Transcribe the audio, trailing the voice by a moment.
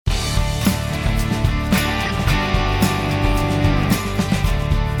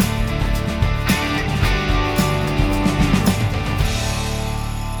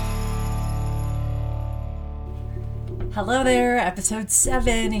Hello there, episode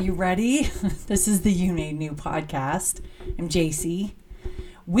 7. Are you ready? This is the You Need New podcast. I'm JC.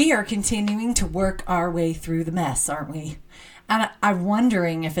 We are continuing to work our way through the mess, aren't we? And I'm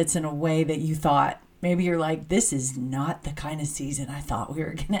wondering if it's in a way that you thought, maybe you're like, this is not the kind of season I thought we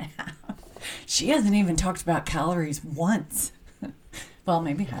were going to have. She hasn't even talked about calories once. Well,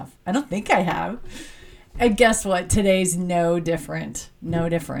 maybe I have. I don't think I have. And guess what? Today's no different. No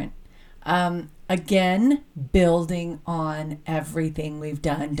different. Again, building on everything we've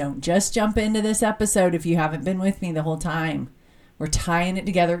done. Don't just jump into this episode if you haven't been with me the whole time. We're tying it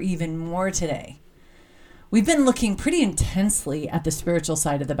together even more today. We've been looking pretty intensely at the spiritual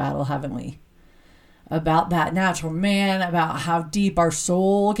side of the battle, haven't we? About that natural man, about how deep our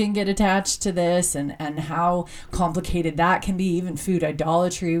soul can get attached to this and how complicated that can be, even food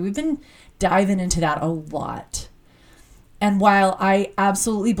idolatry. We've been diving into that a lot. And while I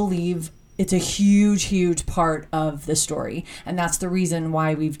absolutely believe it's a huge, huge part of the story, and that's the reason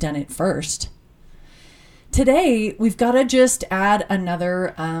why we've done it first, today we've got to just add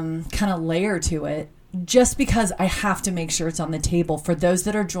another kind of layer to it, just because I have to make sure it's on the table for those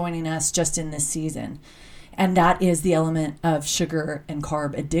that are joining us just in this season. And that is the element of sugar and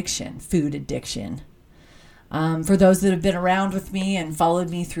carb addiction, food addiction. For those that have been around with me and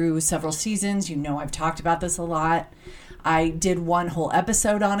followed me through several seasons, you know I've talked about this a lot. I did one whole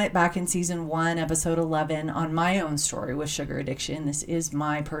episode on it back in season 1, episode 11, on my own story with sugar addiction. This is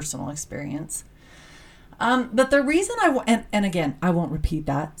my personal experience. But the reason and again, I won't repeat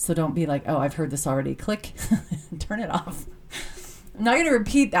that. So don't be like, oh, I've heard this already. Click, turn it off. I'm not going to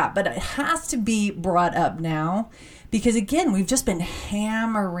repeat that, but it has to be brought up now because again, we've just been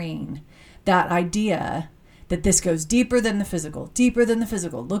hammering that idea that this goes deeper than the physical, deeper than the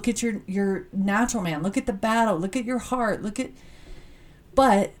physical. Look at your natural man. Look at the battle. Look at your heart.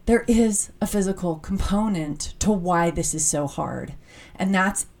 But there is a physical component to why this is so hard. And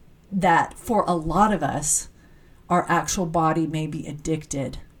that's that for a lot of us, our actual body may be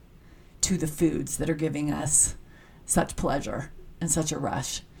addicted to the foods that are giving us such pleasure and such a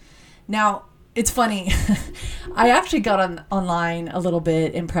rush. Now, it's funny. I actually got online a little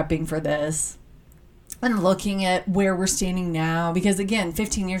bit in prepping for this and looking at where we're standing now. Because again,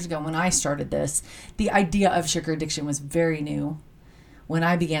 15 years ago when I started this, the idea of sugar addiction was very new when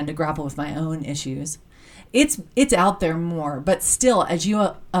I began to grapple with my own issues. It's out there more, but still, as you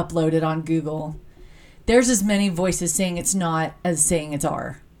upload it on Google, there's as many voices saying it's not as saying it's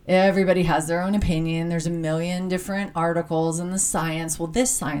are. Everybody has their own opinion. There's a million different articles in the science. Well, this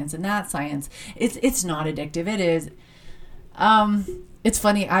science and that science. It's not addictive. It is. It's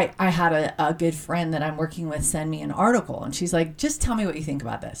funny. I had a good friend that I'm working with send me an article, and she's like, "Just tell me what you think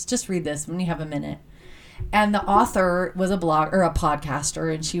about this. Just read this when you have a minute." And the author was a blogger or a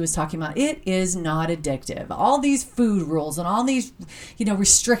podcaster, and she was talking about it is not addictive. All these food rules and all these,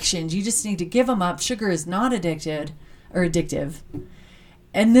 restrictions, you just need to give them up. Sugar is not addicted or addictive.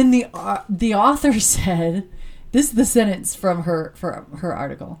 And then the author said, this is the sentence from her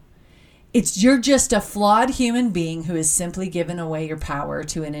article. You're just a flawed human being who has simply given away your power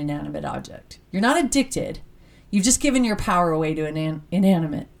to an inanimate object. You're not addicted. You've just given your power away to an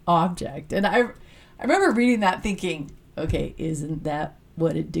inanimate object. And I remember reading that thinking, okay, isn't that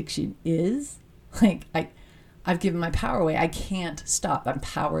what addiction is? Like, I've given my power away. I can't stop. I'm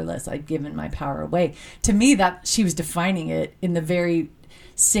powerless. I've given my power away. To me, that she was defining it in the very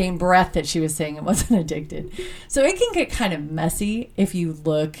same breath that she was saying it wasn't addicted. So it can get kind of messy if you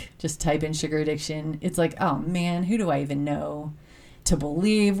just type in sugar addiction. It's like, oh man, who do I even know to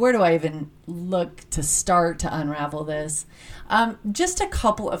believe? Where do I even look to start to unravel this? Just a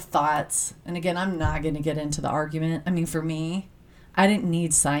couple of thoughts. And again, I'm not going to get into the argument. I mean, for me, I didn't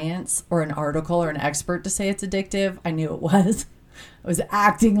need science or an article or an expert to say it's addictive. I knew it was. I was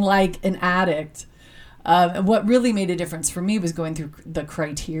acting like an addict. And what really made a difference for me was going through the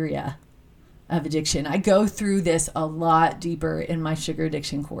criteria of addiction. I go through this a lot deeper in my sugar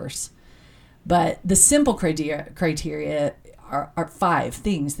addiction course. But the simple criteria are 5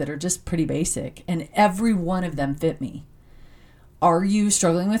 things that are just pretty basic, and every one of them fit me. Are you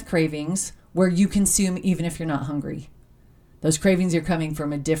struggling with cravings where you consume even if you're not hungry? Those cravings are coming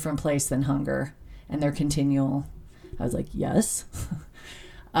from a different place than hunger, and they're continual. I was like, yes.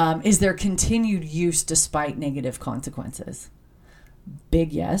 Is there continued use despite negative consequences?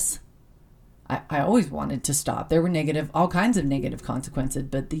 Big yes. I always wanted to stop. There were all kinds of negative consequences,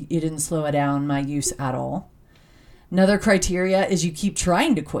 but it didn't slow down my use at all. Another criteria is you keep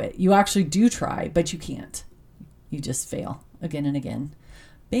trying to quit. You actually do try, but you can't. You just fail again and again.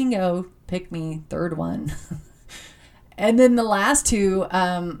 Bingo, pick me, third one. And then the last two,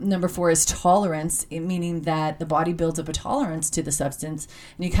 number 4 is tolerance, meaning that the body builds up a tolerance to the substance,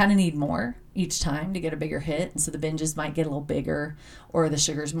 and you kind of need more each time to get a bigger hit. And so the binges might get a little bigger, or the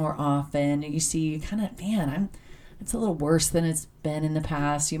sugars more often. And you see kind of, it's a little worse than it's been in the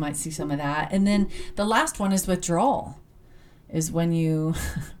past. You might see some of that. And then the last one is withdrawal, is when you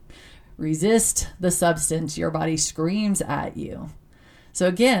resist the substance, your body screams at you. So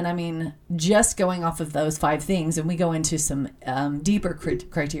again, just going off of those 5 things, and we go into some deeper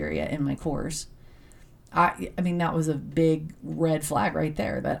criteria in my course. That was a big red flag right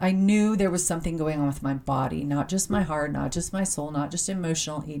there, that I knew there was something going on with my body, not just my heart, not just my soul, not just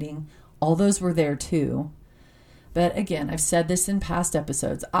emotional eating. All those were there too. But again, I've said this in past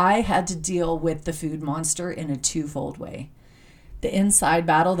episodes. I had to deal with the food monster in a twofold way. The inside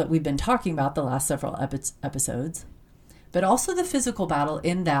battle that we've been talking about the last several episodes, but also the physical battle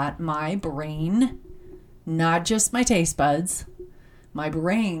in that my brain, not just my taste buds, my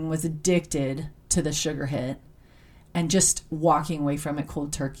brain was addicted to the sugar hit, and just walking away from it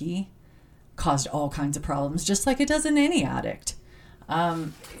cold turkey caused all kinds of problems, just like it does in any addict.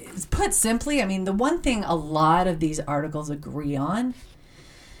 Put simply, the one thing a lot of these articles agree on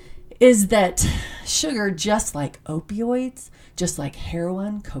is that sugar, just like opioids, just like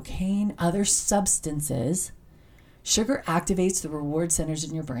heroin, cocaine, other substances, sugar activates the reward centers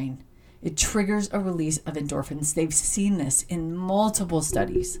in your brain. It triggers a release of endorphins. They've seen this in multiple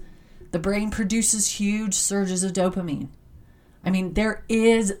studies. The brain produces huge surges of dopamine. There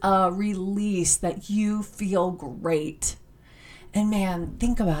is a release that you feel great. And man,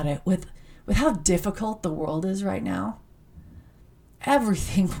 think about it. With how difficult the world is right now,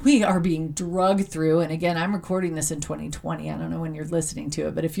 everything we are being drugged through. And again, I'm recording this in 2020. I don't know when you're listening to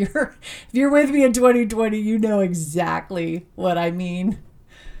it, but if you're with me in 2020, you know exactly what I mean.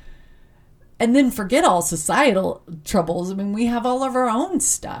 And then forget all societal troubles. We have all of our own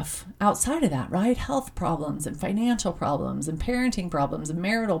stuff outside of that, right? Health problems and financial problems and parenting problems and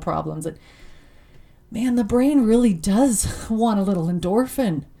marital problems. And man, the brain really does want a little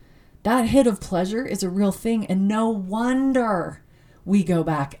endorphin. That hit of pleasure is a real thing. And no wonder we go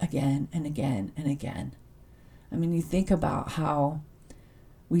back again and again and again. You think about how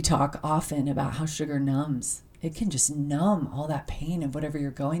we talk often about how sugar numbs. It can just numb all that pain of whatever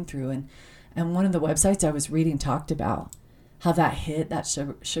you're going through. And one of the websites I was reading talked about how that hit, that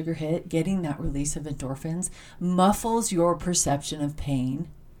sugar hit, getting that release of endorphins, muffles your perception of pain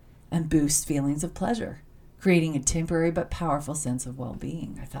and boosts feelings of pleasure, creating a temporary but powerful sense of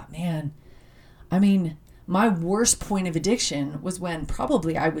well-being. I thought, man, my worst point of addiction was when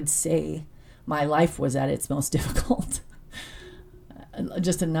probably I would say my life was at its most difficult.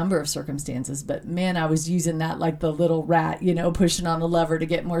 Just a number of circumstances, but man, I was using that like the little rat, pushing on the lever to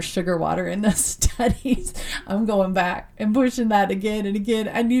get more sugar water in the studies. I'm going back and pushing that again and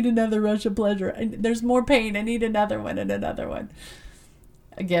again. I need another rush of pleasure. There's more pain. I need another one and another one.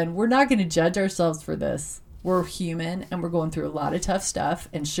 Again, we're not going to judge ourselves for this. We're human and we're going through a lot of tough stuff,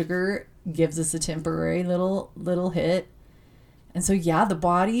 and sugar gives us a temporary little hit. And so yeah, the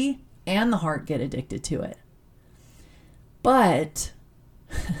body and the heart get addicted to it. But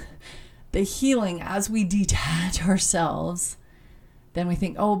the healing, as we detach ourselves, then we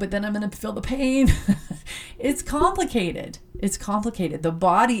think, oh, but then I'm going to feel the pain. It's complicated. The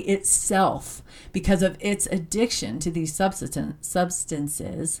body itself, because of its addiction to these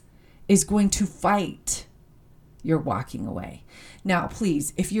substances, is going to fight your walking away. Now,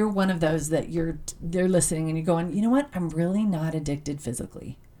 please, if you're one of those that they're listening and you're going, you know what? I'm really not addicted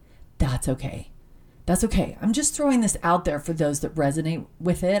physically. That's okay. That's okay. I'm just throwing this out there for those that resonate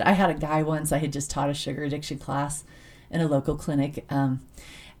with it. I had a guy once, I had just taught a sugar addiction class in a local clinic.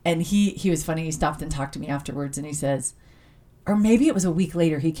 And he was funny. He stopped and talked to me afterwards, and he says, or maybe it was a week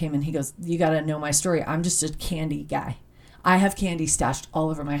later, he came and he goes, you got to know my story. I'm just a candy guy. I have candy stashed all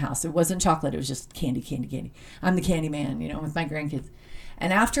over my house. It wasn't chocolate. It was just candy. I'm the candy man, with my grandkids.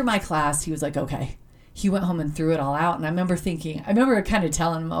 And after my class, he was like, okay. He went home and threw it all out. And I remember kind of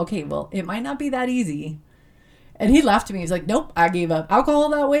telling him, okay, well, it might not be that easy. And he laughed at me. He's like, nope, I gave up alcohol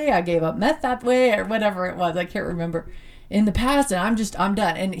that way. I gave up meth that way, or whatever it was. I can't remember in the past. And I'm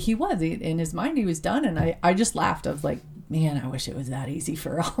done. And in his mind, he was done. And I just laughed. I was like, man, I wish it was that easy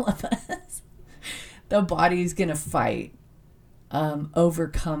for all of us. The body's going to fight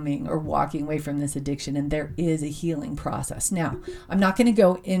overcoming or walking away from this addiction, and there is a healing process. Now, I'm not going to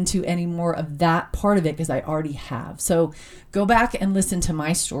go into any more of that part of it because I already have. So go back and listen to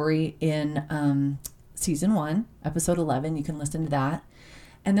my story in season 1, episode 11. You can listen to that.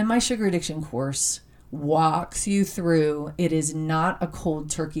 And then my sugar addiction course walks you through. It is not a cold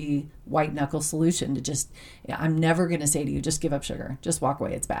turkey white knuckle solution to just, I'm never going to say to you, just give up sugar. Just walk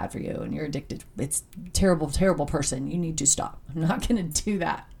away. It's bad for you and you're addicted. It's terrible, terrible person. You need to stop. I'm not going to do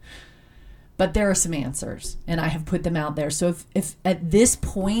that. But there are some answers and I have put them out there. So if at this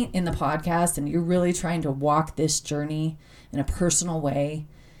point in the podcast and you're really trying to walk this journey in a personal way,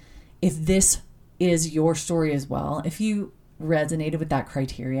 if this is your story as well, if you resonated with that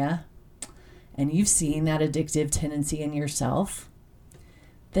criteria and you've seen that addictive tendency in yourself,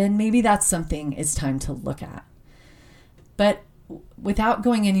 then maybe that's something it's time to look at. But without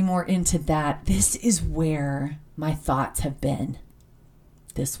going any more into that, this is where my thoughts have been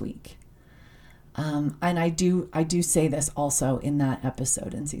this week. And I do say this also in that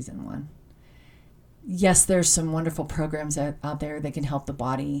episode in season 1. Yes, there's some wonderful programs out there that can help the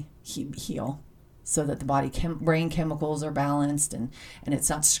body heal so that the brain chemicals are balanced and it's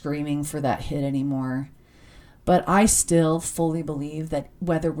not screaming for that hit anymore. But I still fully believe that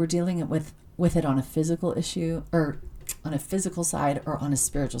whether we're dealing with it on a physical issue or on a physical side or on a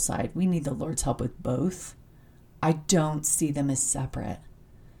spiritual side, we need the Lord's help with both. I don't see them as separate.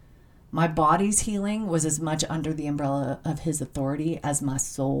 My body's healing was as much under the umbrella of his authority as my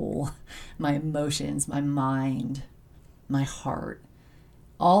soul, my emotions, my mind, my heart.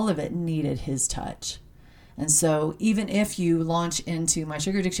 All of it needed his touch. And so even if you launch into my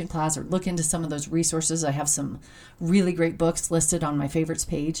sugar addiction class or look into some of those resources, I have some really great books listed on my favorites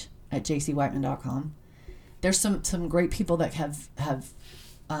page at jcwhiteman.com. There's some great people that have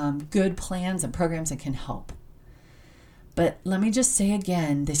good plans and programs that can help. But let me just say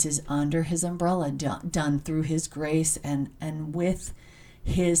again, this is under his umbrella, done through his grace and with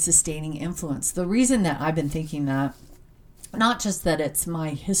his sustaining influence. The reason that I've been thinking that, not just that it's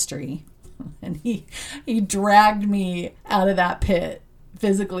my history, and he dragged me out of that pit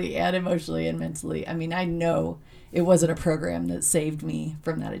physically and emotionally and mentally. I mean, I know it wasn't a program that saved me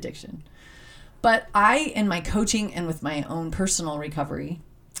from that addiction. But in my coaching and with my own personal recovery,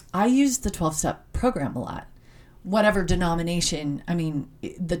 I used the 12-step program a lot. Whatever denomination, I mean,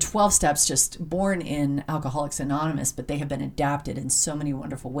 the 12 steps just born in Alcoholics Anonymous, but they have been adapted in so many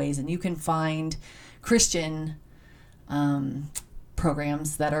wonderful ways. And you can find Christian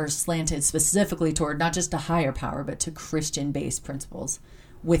programs that are slanted specifically toward not just a higher power, but to Christian-based principles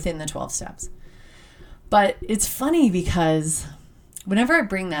within the 12 steps. But it's funny because whenever I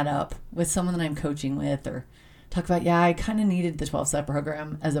bring that up with someone that I'm coaching with or talk about, I kind of needed the 12-step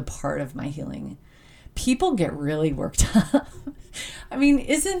program as a part of my healing, people get really worked up. I mean,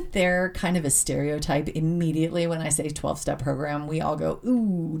 isn't there kind of a stereotype immediately when I say 12-step program? We all go,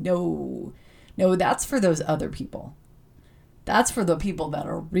 ooh, no, that's for those other people. That's for the people that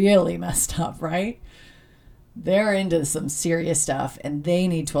are really messed up, right? They're into some serious stuff and they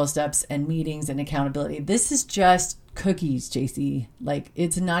need 12 steps and meetings and accountability. This is just cookies, JC. Like,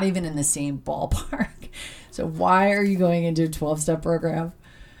 it's not even in the same ballpark. So why are you going into a 12-step program?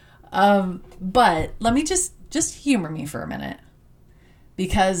 But let me just humor me for a minute,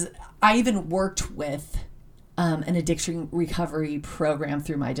 because I even worked with an addiction recovery program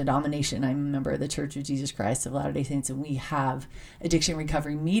through my denomination. I'm a member of the Church of Jesus Christ of Latter-day Saints, and we have addiction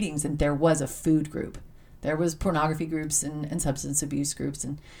recovery meetings, and there was a food group. There was pornography groups and substance abuse groups.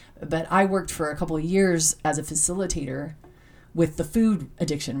 But I worked for a couple of years as a facilitator with the food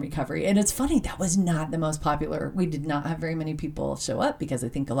addiction recovery. And it's funny, that was not the most popular. We did not have very many people show up because I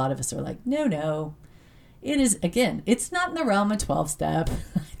think a lot of us are like, no. It is, again, it's not in the realm of 12-step.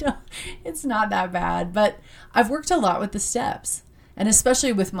 It's not that bad. But I've worked a lot with the steps, and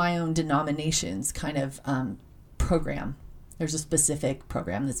especially with my own denomination's kind of program. There's a specific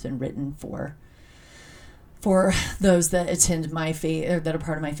program that's been written for those that attend my faith or that are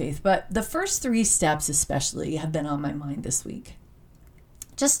part of my faith. But the first 3 steps especially have been on my mind this week.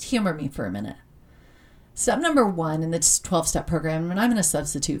 Just humor me for a minute. Step number 1 in the 12-step program, and I'm going to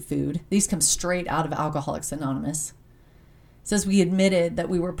substitute food. These come straight out of Alcoholics Anonymous. It says we admitted that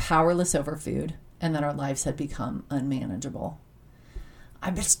we were powerless over food and that our lives had become unmanageable.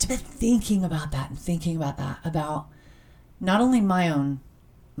 I've just been thinking about that, about not only my own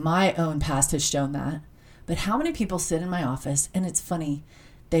past has shown that, but how many people sit in my office, and it's funny,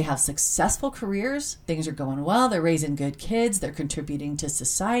 they have successful careers, things are going well, they're raising good kids, they're contributing to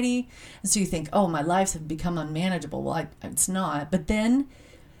society, and so you think, oh, my lives have become unmanageable. Well, it's not. But then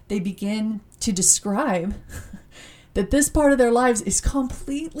they begin to describe that this part of their lives is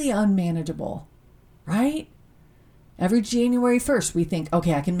completely unmanageable, right? Every January 1st, we think,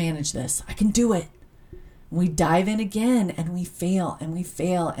 okay, I can manage this. I can do it. We dive in again, and we fail,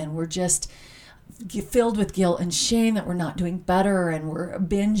 and we're just filled with guilt and shame that we're not doing better and we're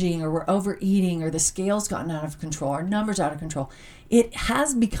binging or we're overeating or the scale's gotten out of control, our numbers out of control. It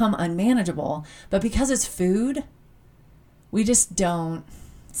has become unmanageable, but because it's food, we just don't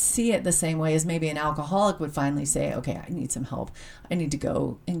see it the same way as maybe an alcoholic would finally say, okay, I need some help. I need to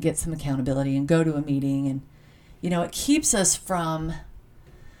go and get some accountability and go to a meeting. And, it keeps us from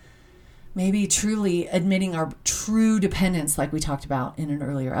maybe truly admitting our true dependence, like we talked about in an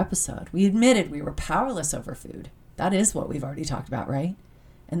earlier episode. We admitted we were powerless over food. That is what we've already talked about, right?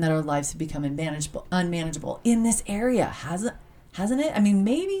 And that our lives have become unmanageable in this area, hasn't it? I mean,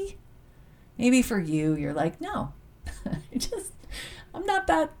 maybe for you, you're like, no, I'm not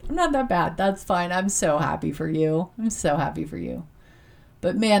that bad. That's fine. I'm so happy for you.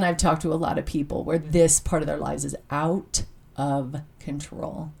 But man, I've talked to a lot of people where this part of their lives is out of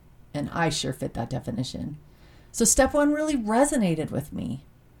control. And I sure fit that definition. So step 1 really resonated with me.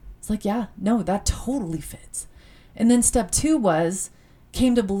 It's like, yeah, no, that totally fits. And then step 2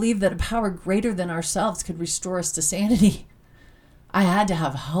 came to believe that a power greater than ourselves could restore us to sanity. I had to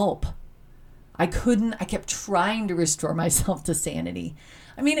have help. I kept trying to restore myself to sanity.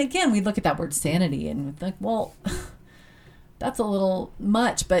 I mean, again, we look at that word sanity and think, well, that's a little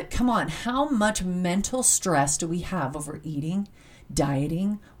much, but come on, how much mental stress do we have over eating,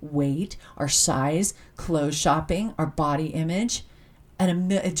 dieting, weight, our size, clothes shopping, our body image,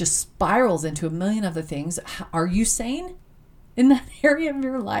 and it just spirals into a million other things. Are you sane in that area of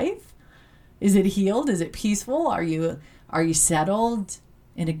your life? Is it healed? Is it peaceful? Are you settled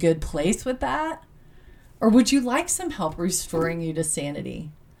in a good place with that? Or would you like some help restoring you to sanity?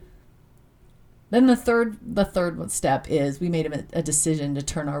 Then the third step is we made a decision to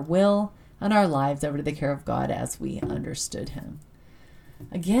turn our will and our lives over to the care of God as we understood him.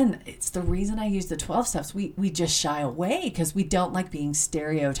 Again, it's the reason I use the 12 steps. We just shy away because we don't like being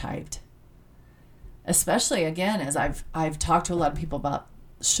stereotyped. Especially, again, as I've talked to a lot of people about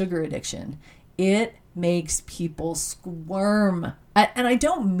sugar addiction. It makes people squirm. And I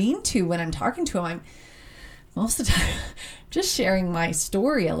don't mean to when I'm talking to them. I'm most of the time just sharing my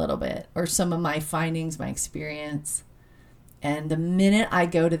story a little bit or some of my findings, my experience. And the minute I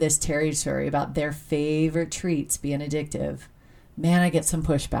go to this territory about their favorite treats being addictive, man, I get some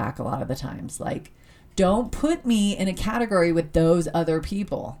pushback a lot of the times. Like, don't put me in a category with those other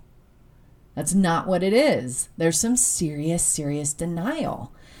people. That's not what it is. There's some serious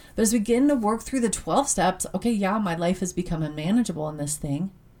denial. But as we begin to work through the 12 steps, okay, yeah, my life has become unmanageable in this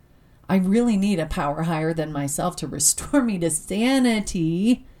thing. I really need a power higher than myself to restore me to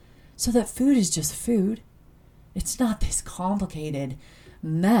sanity so that food is just food. It's not this complicated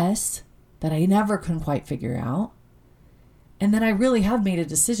mess that I never can quite figure out. And then I really have made a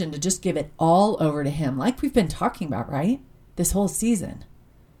decision to just give it all over to him, like we've been talking about, right? This whole season.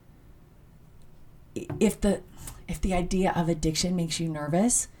 If the idea of addiction makes you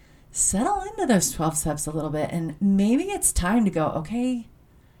nervous, settle into those 12 steps a little bit. And maybe it's time to go, okay,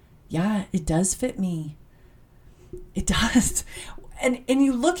 yeah, it does fit me. It does. And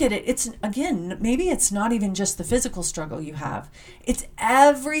you look at it, it's, again, maybe it's not even just the physical struggle you have. It's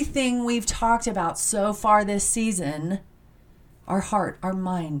everything we've talked about so far this season. Our heart, our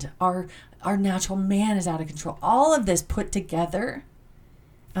mind, our natural man is out of control. All of this put together.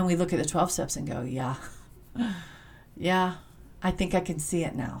 And we look at the 12 steps and go, yeah, I think I can see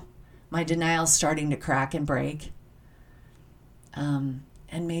it now. My denial's starting to crack and break.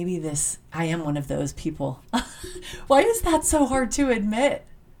 And maybe I am one of those people. Why is that so hard to admit?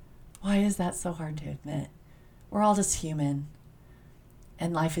 We're all just human.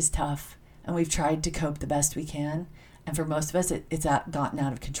 And life is tough. And we've tried to cope the best we can. And for most of us, it's gotten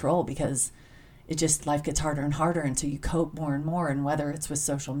out of control because life gets harder and harder. And so you cope more and more. And whether it's with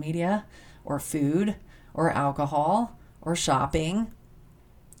social media or food or alcohol or shopping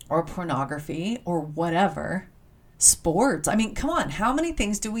or pornography or whatever, sports. I mean, come on. How many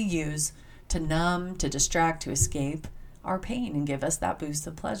things do we use to numb, to distract, to escape our pain and give us that boost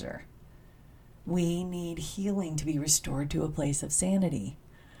of pleasure? We need healing to be restored to a place of sanity.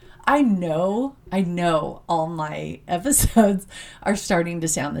 I know all my episodes are starting to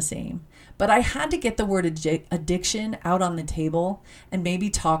sound the same, but I had to get the word addiction out on the table and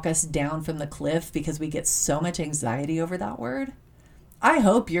maybe talk us down from the cliff because we get so much anxiety over that word. I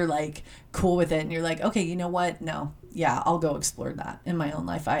hope you're like cool with it and you're like, okay, you know what? No, yeah, I'll go explore that in my own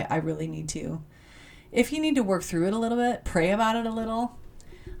life. I really need to. If you need to work through it a little bit, pray about it a little.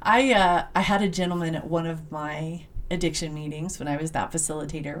 I had a gentleman at one of my addiction meetings when I was that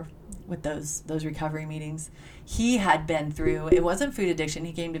facilitator with those recovery meetings. He had been through, it wasn't food addiction.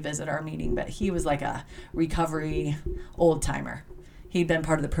 He came to visit our meeting, but he was like a recovery old timer. He'd been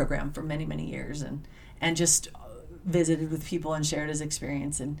part of the program for many, many years and just visited with people and shared his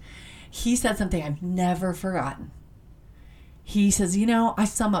experience. And he said something I've never forgotten. He says, I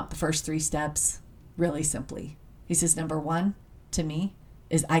sum up the first 3 steps really simply. He says, number 1 to me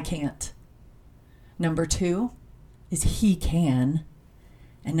is I can't. Number 2 is he can.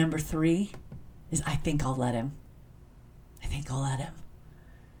 And number 3 is I think I'll let him. I think I'll let him.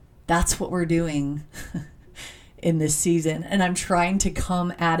 That's what we're doing in this season. And I'm trying to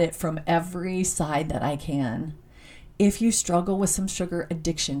come at it from every side that I can. If you struggle with some sugar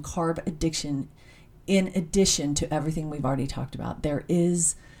addiction, carb addiction, in addition to everything we've already talked about, there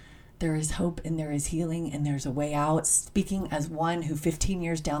is hope and there is healing and there's a way out. Speaking as one who 15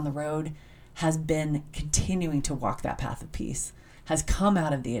 years down the road has been continuing to walk that path of peace, has come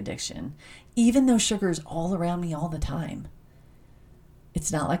out of the addiction, even though sugar is all around me all the time.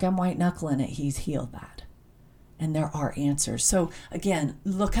 It's not like I'm white knuckling it. He's healed that. And there are answers. So again,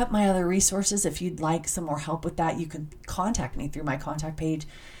 look up my other resources. If you'd like some more help with that, you can contact me through my contact page.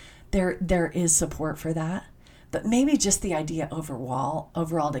 There is support for that. But maybe just the idea overall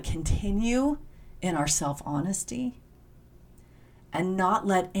to continue in our self-honesty and not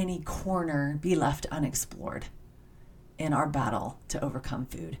let any corner be left unexplored in our battle to overcome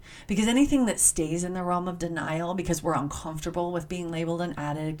food. Because anything that stays in the realm of denial because we're uncomfortable with being labeled an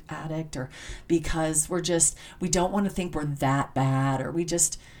addict or because we don't want to think we're that bad or we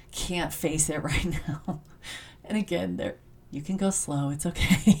just can't face it right now. And again, you can go slow, it's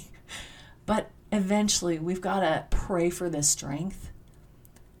okay. But eventually we've got to pray for this strength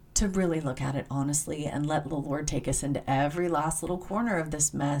to really look at it honestly and let the Lord take us into every last little corner of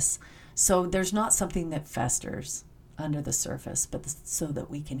this mess so there's not something that festers under the surface, but so that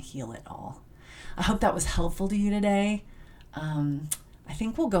we can heal it all. I hope that was helpful to you today. I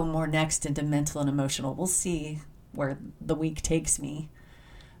think we'll go more next into mental and emotional. We'll see where the week takes me.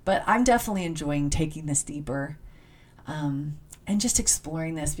 But I'm definitely enjoying taking this deeper and just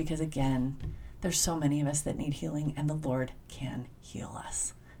exploring this because, again, there's so many of us that need healing and the Lord can heal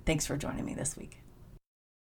us. Thanks for joining me this week.